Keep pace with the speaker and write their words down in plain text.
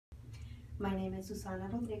My name is Susana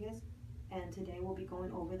Rodriguez, and today we'll be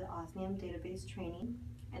going over the OSNIAM database training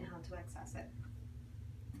and how to access it.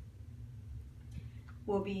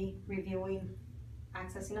 We'll be reviewing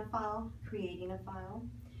accessing a file, creating a file,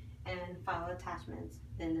 and file attachments,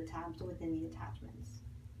 then the tabs within the attachments.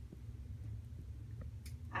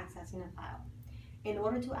 Accessing a file. In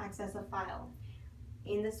order to access a file,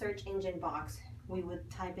 in the search engine box, we would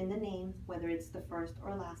type in the name, whether it's the first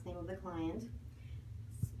or last name of the client,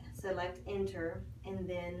 select enter, and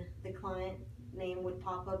then the client name would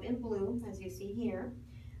pop up in blue, as you see here.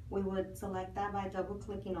 We would select that by double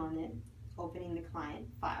clicking on it, opening the client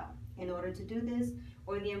file. In order to do this,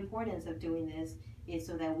 or the importance of doing this, is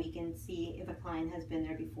so that we can see if a client has been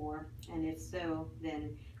there before, and if so,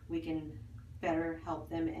 then we can better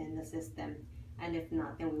help them and assist them, and if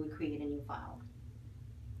not, then we would create a new file.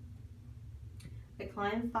 The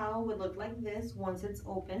client file would look like this once it's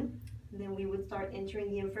open. Then we would start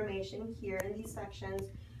entering the information here in these sections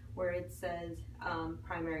where it says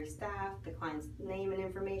primary staff, the client's name and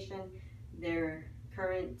information, their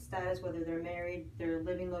current status, whether they're married, their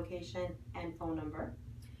living location, and phone number.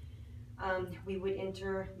 We would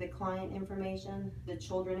enter the client information, the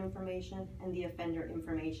children information, and the offender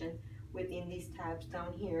information within these tabs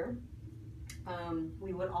down here.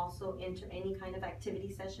 We would also enter any kind of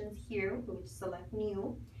activity sessions here. We would select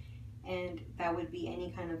new, and that would be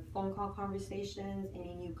any kind of phone call conversations,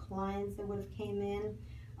 any new clients that would have came in,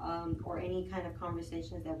 or any kind of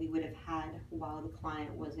conversations that we would have had while the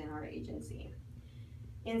client was in our agency.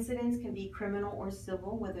 Incidents can be criminal or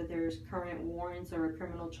civil, whether there's current warrants or a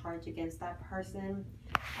criminal charge against that person,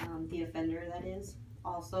 the offender that is.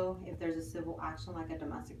 Also, if there's a civil action like a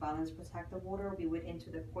domestic violence protective order, we would enter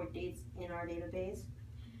the court dates in our database.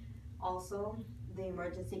 Also, the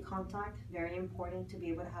emergency contact, very important to be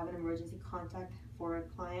able to have an emergency contact for a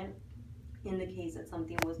client in the case that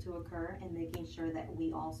something was to occur, and making sure that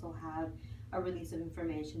we also have a release of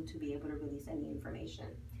information to be able to release any information.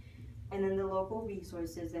 And then the local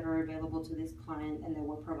resources that are available to this client and that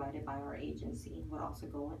were provided by our agency would also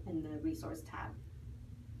go in the resource tab.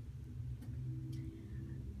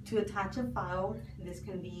 To attach a file, this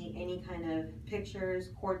can be any kind of pictures,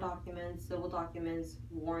 court documents, civil documents,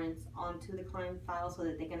 warrants onto the client file so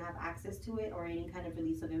that they can have access to it, or any kind of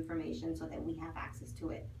release of information so that we have access to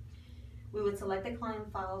it. We would select the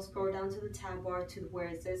client file, scroll down to the tab bar to where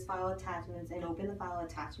it says file attachments, and open the file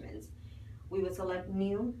attachments. We would select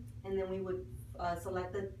new, and then we would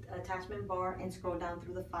select the attachment bar and scroll down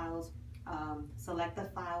through the files, select the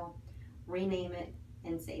file, rename it,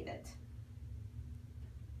 and save it.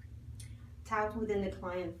 Tabs within the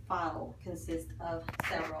client file consist of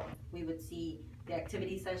several. We would see the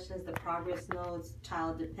activity sessions, the progress notes,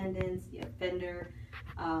 child dependence, the offender,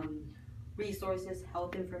 resources,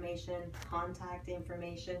 health information, contact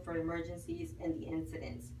information for emergencies, and the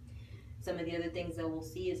incidents. Some of the other things that we'll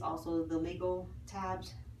see is also the legal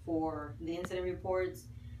tabs for the incident reports,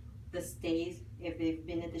 the stays if they've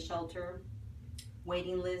been at the shelter,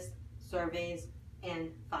 waiting list, surveys,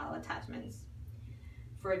 and file attachments.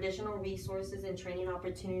 For additional resources and training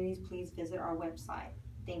opportunities, please visit our website.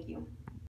 Thank you.